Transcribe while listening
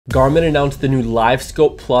Garmin announced the new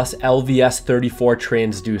Livescope Plus LVS34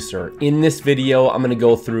 transducer. In this video, I'm going to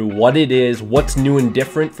go through what it is, what's new and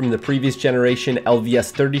different from the previous generation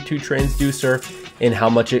LVS32 transducer, and how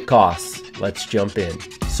much it costs. Let's jump in.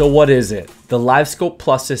 So what is it? The Livescope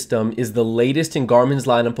Plus system is the latest in Garmin's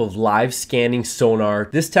lineup of live scanning sonar.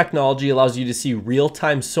 This technology allows you to see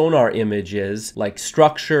real-time sonar images like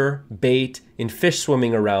structure, bait, and fish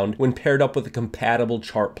swimming around when paired up with a compatible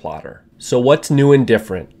chart plotter. So what's new and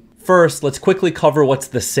different? First, let's quickly cover what's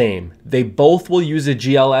the same. They both will use a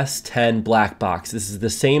GLS-10 black box. This is the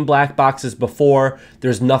same black box as before.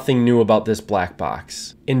 There's nothing new about this black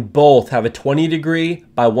box. And both have a 20 degree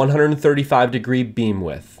by 135 degree beam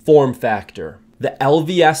width. Form factor. The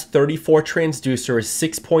LVS34 transducer is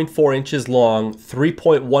 6.4 inches long,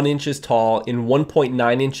 3.1 inches tall, and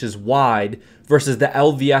 1.9 inches wide versus the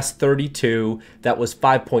LVS32 that was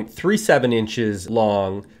 5.37 inches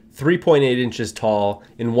long, 3.8 inches tall,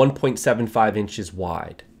 and 1.75 inches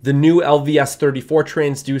wide. The new LVS34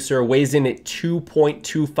 transducer weighs in at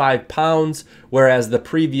 2.25 pounds, whereas the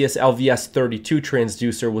previous LVS32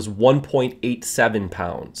 transducer was 1.87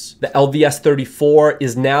 pounds. The LVS34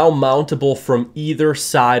 is now mountable from either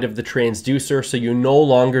side of the transducer, so you no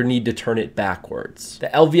longer need to turn it backwards. The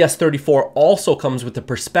LVS34 also comes with a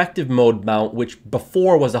perspective mode mount, which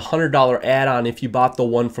before was a $100 add-on if you bought the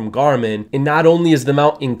one from Garmin. And not only is the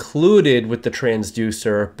mount included with the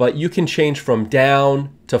transducer, but you can change from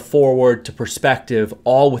down to forward to perspective,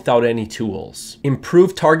 all without any tools.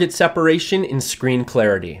 Improved target separation and screen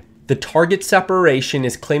clarity. The target separation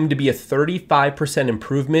is claimed to be a 35%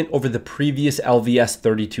 improvement over the previous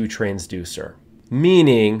LVS32 transducer,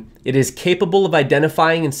 meaning it is capable of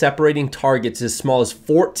identifying and separating targets as small as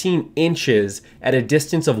 14 inches at a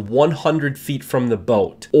distance of 100 feet from the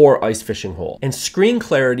boat or ice fishing hole. And screen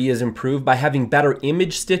clarity is improved by having better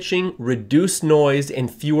image stitching, reduced noise,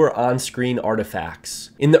 and fewer on-screen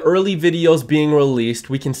artifacts. In the early videos being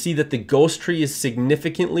released, we can see that the ghost tree is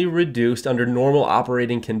significantly reduced under normal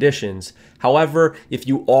operating conditions. However, if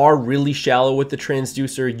you are really shallow with the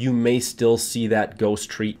transducer, you may still see that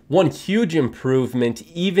ghost tree. One huge improvement,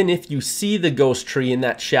 even if you see the ghost tree in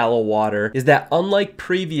that shallow water, is that unlike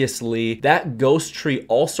previously, that ghost tree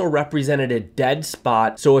also represented a dead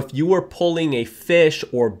spot. So if you were pulling a fish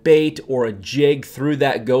or bait or a jig through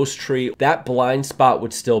that ghost tree, that blind spot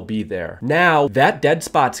would still be there. Now that dead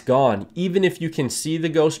spot's gone. Even if you can see the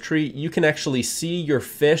ghost tree, you can actually see your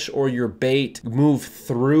fish or your bait move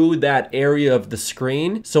through that area of the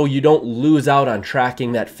screen, so you don't lose out on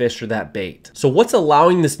tracking that fish or that bait. So what's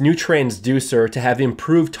allowing this new transducer to have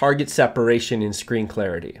improved target separation and screen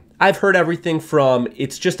clarity? I've heard everything from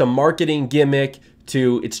it's just a marketing gimmick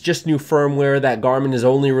to it's just new firmware that Garmin is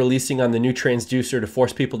only releasing on the new transducer to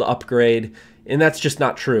force people to upgrade, and that's just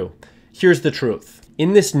not true. Here's the truth.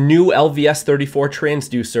 In this new LVS34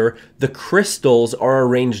 transducer, the crystals are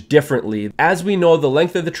arranged differently. As we know, the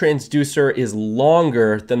length of the transducer is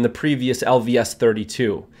longer than the previous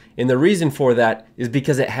LVS32, and the reason for that is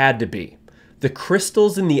because it had to be. The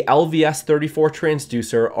crystals in the LVS34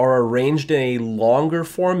 transducer are arranged in a longer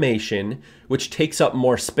formation, which takes up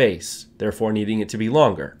more space, therefore needing it to be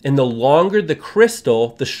longer. And the longer the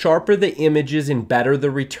crystal, the sharper the images and better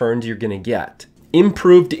the returns you're going to get.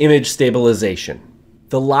 Improved image stabilization.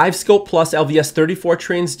 The Livescope Plus LVS34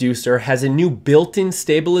 transducer has a new built-in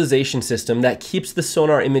stabilization system that keeps the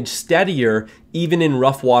sonar image steadier even in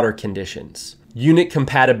rough water conditions. Unit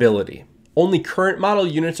compatibility. Only current model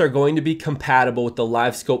units are going to be compatible with the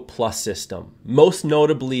Livescope Plus system. Most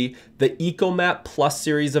notably, the EcoMap Plus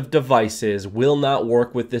series of devices will not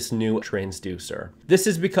work with this new transducer. This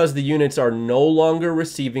is because the units are no longer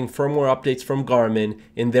receiving firmware updates from Garmin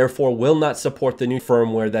and therefore will not support the new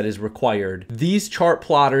firmware that is required. These chart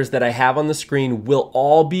plotters that I have on the screen will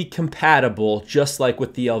all be compatible just like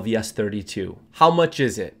with the LVS32. How much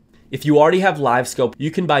is it? If you already have Livescope,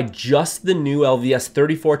 you can buy just the new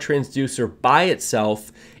LVS34 transducer by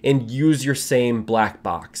itself and use your same black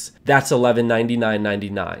box. That's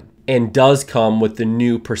 $1199.99 and does come with the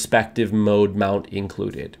new perspective mode mount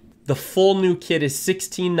included. The full new kit is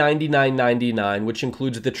 $1699.99, which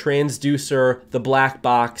includes the transducer, the black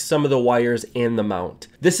box, some of the wires, and the mount.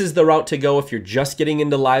 This is the route to go if you're just getting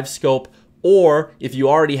into Livescope, or if you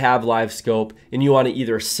already have Livescope and you want to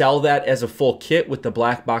either sell that as a full kit with the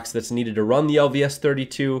black box that's needed to run the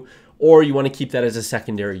LVS32, or you want to keep that as a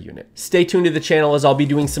secondary unit. Stay tuned to the channel as I'll be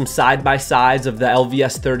doing some side-by-sides of the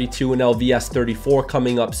LVS32 and LVS34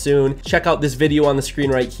 coming up soon. Check out this video on the screen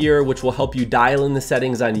right here, which will help you dial in the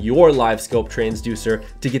settings on your Livescope transducer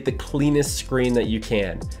to get the cleanest screen that you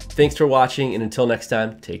can. Thanks for watching, and until next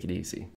time, take it easy.